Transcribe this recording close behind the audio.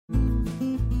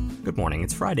Good morning,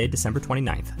 it's Friday, December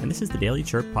 29th, and this is the Daily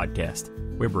Chirp Podcast.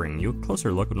 We're bringing you a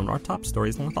closer look at one of our top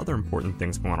stories along with other important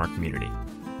things going on in our community.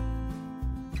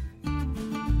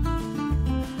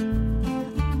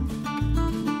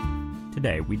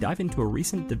 Today, we dive into a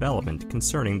recent development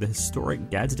concerning the historic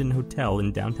Gadsden Hotel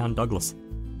in downtown Douglas.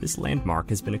 This landmark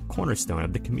has been a cornerstone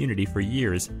of the community for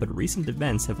years, but recent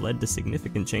events have led to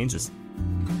significant changes.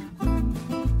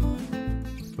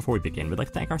 Before we begin, we'd like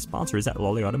to thank our sponsors at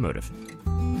Lawley Automotive.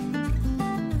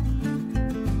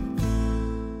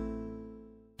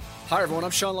 Hi everyone, I'm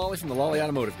Sean Lawley from the Lawley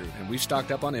Automotive Group, and we've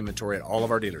stocked up on inventory at all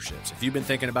of our dealerships. If you've been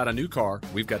thinking about a new car,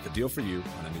 we've got the deal for you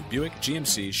on a new Buick,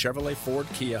 GMC, Chevrolet, Ford,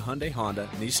 Kia, Hyundai, Honda,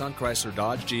 Nissan, Chrysler,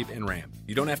 Dodge, Jeep, and Ram.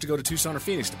 You don't have to go to Tucson or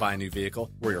Phoenix to buy a new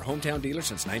vehicle. We're your hometown dealer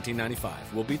since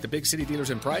 1995. We'll beat the big city dealers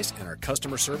in price, and our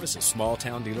customer service is small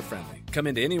town dealer friendly. Come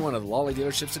into any one of the Lawley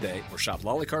dealerships today or shop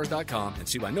lawleycars.com and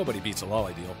see why nobody beats a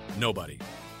Lawley deal. Nobody.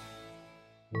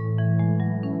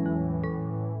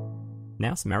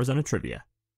 Now some Arizona trivia.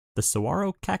 The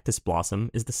saguaro cactus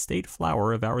blossom is the state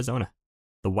flower of Arizona.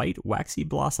 The white, waxy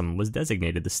blossom was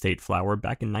designated the state flower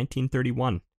back in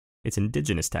 1931. It's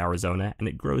indigenous to Arizona, and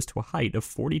it grows to a height of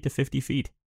 40 to 50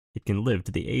 feet. It can live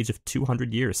to the age of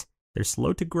 200 years. They're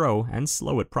slow to grow and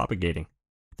slow at propagating.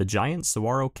 The giant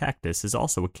saguaro cactus is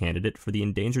also a candidate for the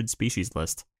endangered species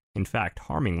list. In fact,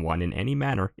 harming one in any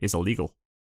manner is illegal.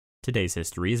 Today's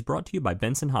history is brought to you by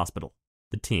Benson Hospital.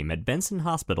 The team at Benson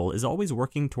Hospital is always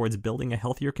working towards building a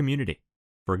healthier community.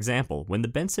 For example, when the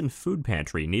Benson Food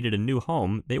Pantry needed a new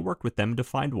home, they worked with them to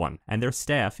find one, and their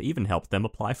staff even helped them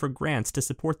apply for grants to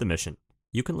support the mission.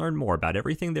 You can learn more about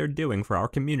everything they're doing for our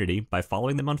community by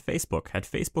following them on Facebook at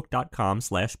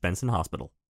facebook.com/Benson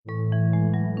Hospital.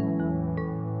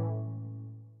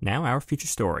 Now our feature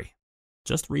story.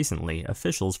 Just recently,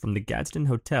 officials from the Gadsden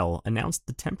Hotel announced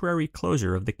the temporary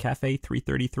closure of the Cafe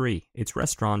 333, its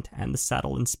restaurant, and the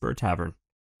Saddle and Spur Tavern.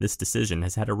 This decision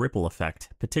has had a ripple effect,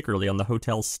 particularly on the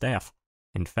hotel's staff.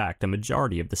 In fact, a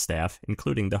majority of the staff,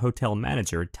 including the hotel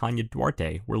manager Tanya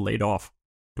Duarte, were laid off.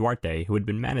 Duarte, who had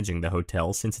been managing the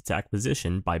hotel since its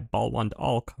acquisition by Balwand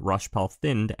Alk, Rashpal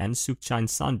Thind, and Sukhchand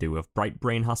Sandhu of Bright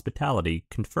Brain Hospitality,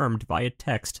 confirmed via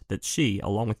text that she,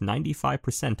 along with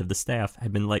 95% of the staff,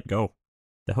 had been let go.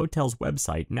 The hotel's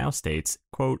website now states,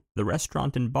 quote, "The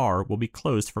restaurant and bar will be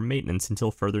closed for maintenance until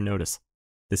further notice."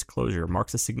 This closure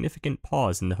marks a significant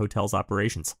pause in the hotel's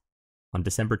operations. On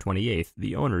December 28th,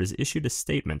 the owners issued a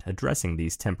statement addressing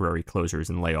these temporary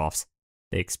closures and layoffs.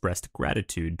 They expressed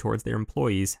gratitude towards their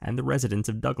employees and the residents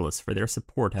of Douglas for their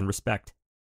support and respect.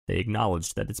 They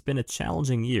acknowledged that it's been a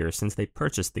challenging year since they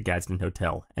purchased the Gadsden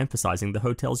Hotel, emphasizing the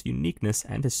hotel's uniqueness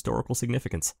and historical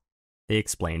significance. They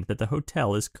explained that the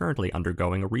hotel is currently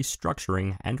undergoing a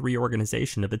restructuring and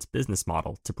reorganization of its business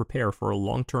model to prepare for a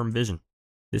long-term vision.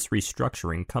 This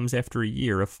restructuring comes after a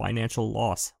year of financial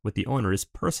loss, with the owners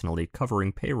personally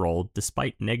covering payroll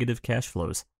despite negative cash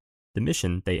flows. The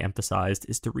mission, they emphasized,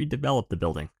 is to redevelop the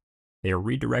building. They are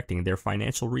redirecting their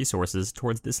financial resources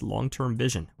towards this long-term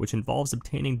vision, which involves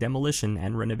obtaining demolition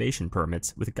and renovation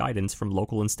permits with guidance from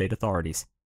local and state authorities.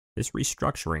 This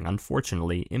restructuring,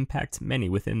 unfortunately, impacts many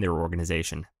within their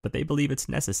organization, but they believe it's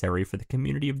necessary for the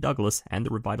community of Douglas and the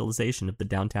revitalization of the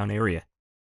downtown area.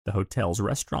 The hotel's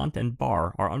restaurant and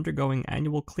bar are undergoing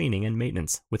annual cleaning and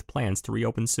maintenance, with plans to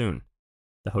reopen soon.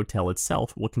 The hotel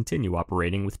itself will continue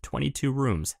operating with 22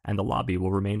 rooms, and the lobby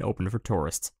will remain open for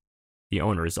tourists. The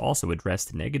owners also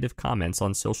addressed negative comments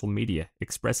on social media,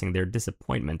 expressing their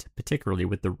disappointment, particularly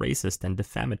with the racist and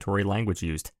defamatory language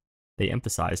used. They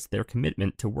emphasized their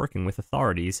commitment to working with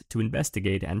authorities to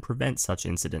investigate and prevent such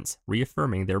incidents,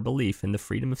 reaffirming their belief in the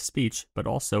freedom of speech, but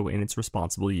also in its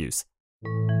responsible use.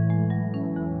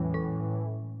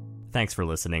 Thanks for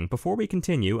listening. Before we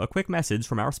continue, a quick message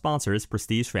from our sponsors,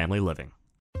 Prestige Family Living.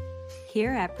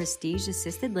 Here at Prestige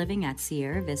Assisted Living at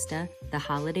Sierra Vista, the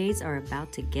holidays are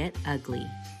about to get ugly.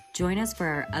 Join us for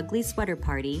our Ugly Sweater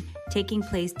Party, taking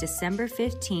place December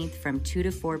 15th from 2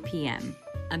 to 4 p.m.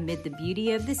 Amid the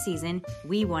beauty of the season,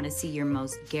 we want to see your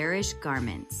most garish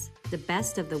garments. The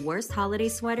best of the worst holiday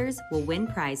sweaters will win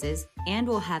prizes, and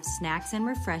we'll have snacks and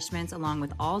refreshments along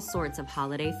with all sorts of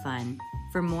holiday fun.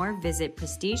 For more, visit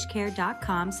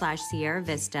prestigecare.com/Sierra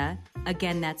Vista.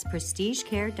 Again, that's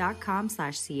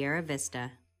prestigecare.com/Sierra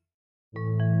Vista.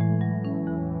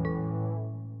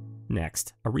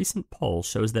 Next, a recent poll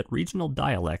shows that regional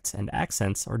dialects and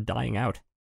accents are dying out.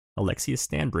 Alexia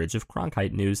Stanbridge of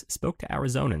Cronkite News spoke to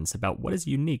Arizonans about what is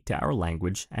unique to our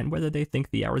language and whether they think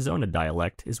the Arizona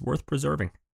dialect is worth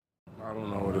preserving. I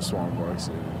don't know what a swamp box is.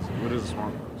 What is a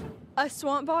swamp box? A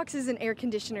swamp box is an air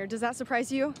conditioner. Does that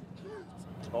surprise you?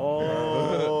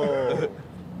 Oh.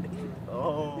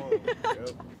 Oh.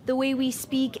 The way we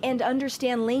speak and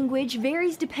understand language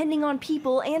varies depending on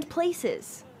people and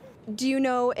places. Do you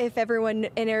know if everyone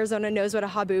in Arizona knows what a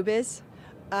haboob is?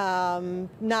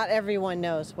 Not everyone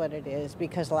knows what it is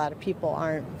because a lot of people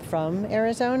aren't from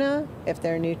Arizona. If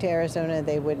they're new to Arizona,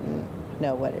 they wouldn't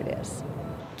know what it is.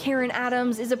 Karen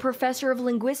Adams is a professor of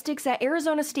linguistics at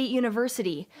Arizona State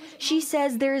University. She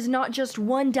says there is not just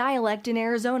one dialect in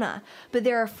Arizona, but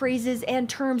there are phrases and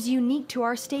terms unique to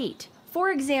our state.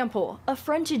 For example, a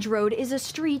frontage road is a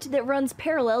street that runs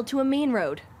parallel to a main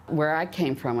road. Where I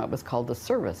came from, it was called the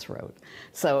service road.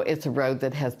 So it's a road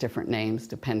that has different names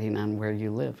depending on where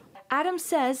you live. Adams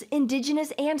says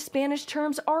Indigenous and Spanish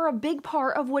terms are a big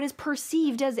part of what is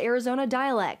perceived as Arizona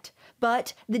dialect.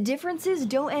 But the differences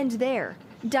don't end there.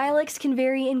 Dialects can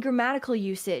vary in grammatical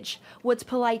usage, what's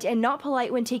polite and not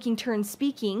polite when taking turns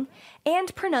speaking,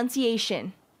 and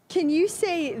pronunciation. Can you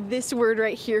say this word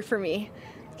right here for me?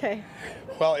 Okay.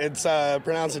 Well, it's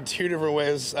pronounced in two different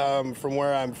ways. From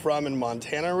where I'm from in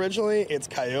Montana originally, it's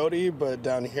coyote, but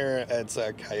down here it's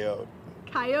coyote.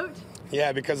 Coyote?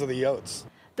 Yeah, because of the yotes.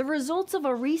 The results of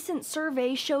a recent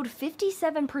survey showed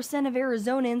 57% of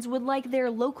Arizonans would like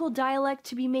their local dialect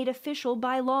to be made official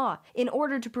by law in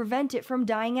order to prevent it from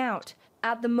dying out.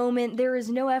 At the moment, there is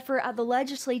no effort at the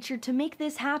legislature to make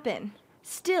this happen.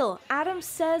 Still, Adams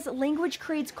says language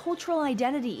creates cultural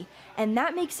identity, and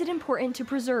that makes it important to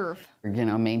preserve.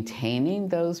 Maintaining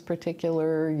those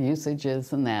particular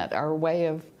usages and that are a way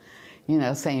of,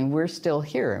 saying we're still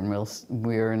here and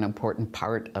we're an important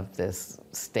part of this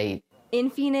state. In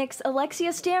Phoenix,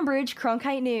 Alexia Stambridge,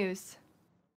 Cronkite News.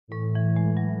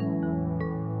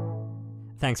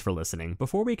 Thanks for listening.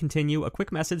 Before we continue, a quick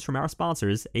message from our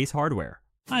sponsors, Ace Hardware.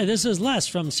 Hi, this is Les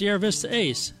from Sierra Vista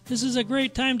Ace. This is a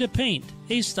great time to paint.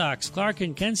 Ace stocks Clark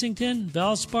 & Kensington,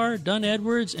 Valspar, Dunn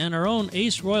Edwards, and our own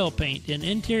Ace Royal Paint in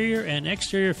interior and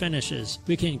exterior finishes.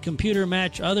 We can computer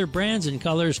match other brands and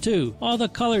colors too. All the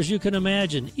colors you can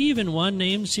imagine, even one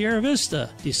named Sierra Vista.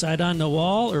 Decide on the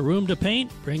wall or room to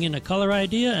paint? Bring in a color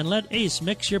idea and let Ace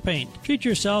mix your paint. Treat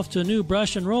yourself to a new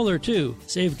brush and roller too.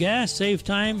 Save gas, save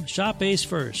time, shop Ace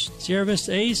first. Sierra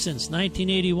Vista Ace since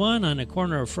 1981 on the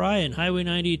corner of Fry and Highway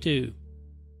 92.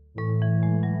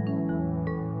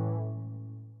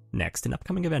 Next, an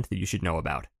upcoming event that you should know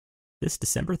about. This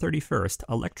December 31st,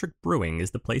 Electric Brewing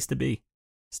is the place to be.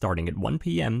 Starting at 1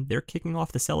 p.m., they're kicking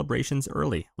off the celebrations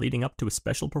early, leading up to a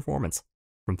special performance.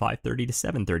 From 5:30 to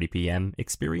 7:30 p.m.,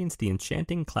 experience the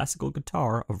enchanting classical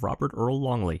guitar of Robert Earl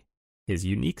Longley. His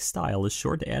unique style is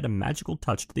sure to add a magical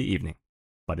touch to the evening.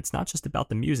 But it's not just about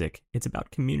the music, it's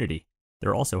about community.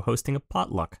 They're also hosting a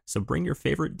potluck, so bring your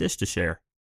favorite dish to share.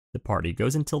 The party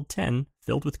goes until 10,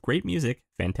 filled with great music,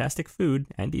 fantastic food,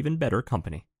 and even better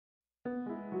company.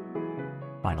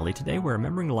 Finally, today we're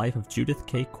remembering the life of Judith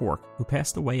Kay Cork, who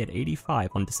passed away at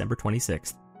 85 on December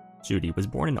 26th. Judy was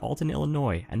born in Alton,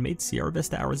 Illinois, and made Sierra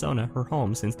Vista, Arizona her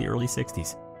home since the early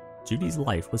 60s. Judy's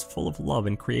life was full of love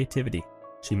and creativity.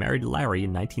 She married Larry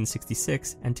in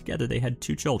 1966, and together they had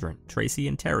 2 children, Tracy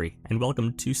and Terry, and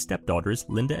welcomed 2 stepdaughters,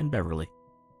 Linda and Beverly.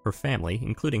 Her family,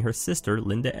 including her sister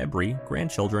Linda Embry,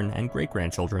 grandchildren and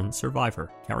great-grandchildren, survive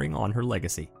her, carrying on her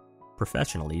legacy.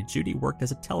 Professionally, Judy worked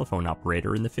as a telephone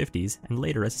operator in the 50s and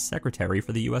later as a secretary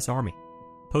for the U.S. Army.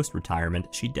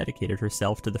 Post-retirement, she dedicated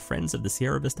herself to the Friends of the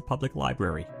Sierra Vista Public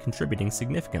Library, contributing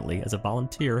significantly as a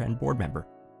volunteer and board member.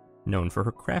 Known for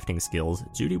her crafting skills,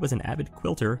 Judy was an avid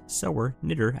quilter, sewer,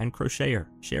 knitter, and crocheter,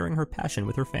 sharing her passion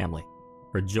with her family.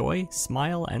 Her joy,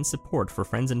 smile, and support for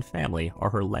friends and family are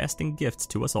her lasting gifts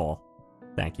to us all.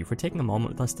 Thank you for taking a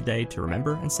moment with us today to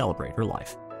remember and celebrate her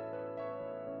life.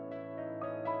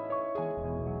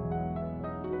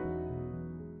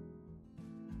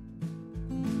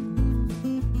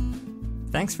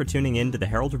 Thanks for tuning in to the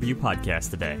Herald Review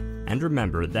podcast today. And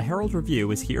remember, the Herald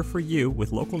Review is here for you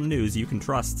with local news you can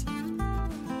trust.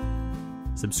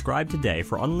 Subscribe today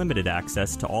for unlimited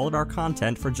access to all of our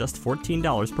content for just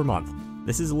 $14 per month.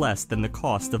 This is less than the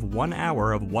cost of 1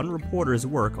 hour of one reporter's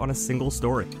work on a single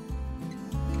story.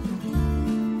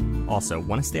 Also,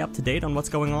 want to stay up to date on what's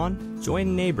going on?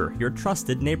 Join Neighbor, your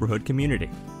trusted neighborhood community.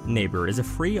 Neighbor is a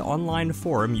free online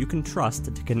forum you can trust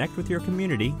to connect with your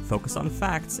community, focus on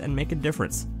facts, and make a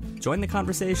difference. Join the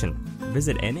conversation.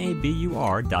 Visit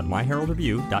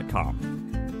nabur.myheraldreview.com.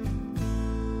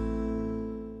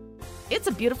 It's It's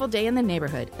a beautiful day in the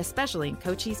neighborhood, especially in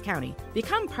Cochise County.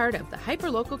 Become part of the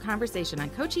hyperlocal conversation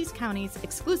on Cochise County's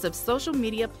exclusive social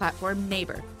media platform,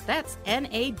 Neighbor. That's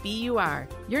Nabur.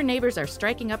 Your neighbors are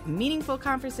striking up meaningful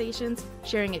conversations,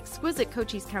 sharing exquisite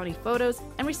Cochise County photos,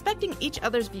 and respecting each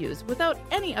other's views without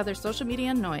any other social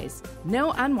media noise.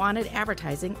 No unwanted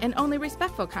advertising and only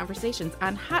respectful conversations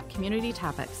on hot community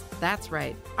topics. That's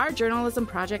right. Our journalism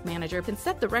project manager can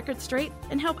set the record straight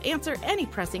and help answer any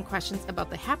pressing questions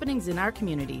about the happenings in our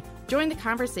community. Join the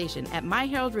conversation at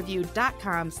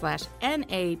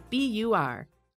myheraldreview.com/NABUR.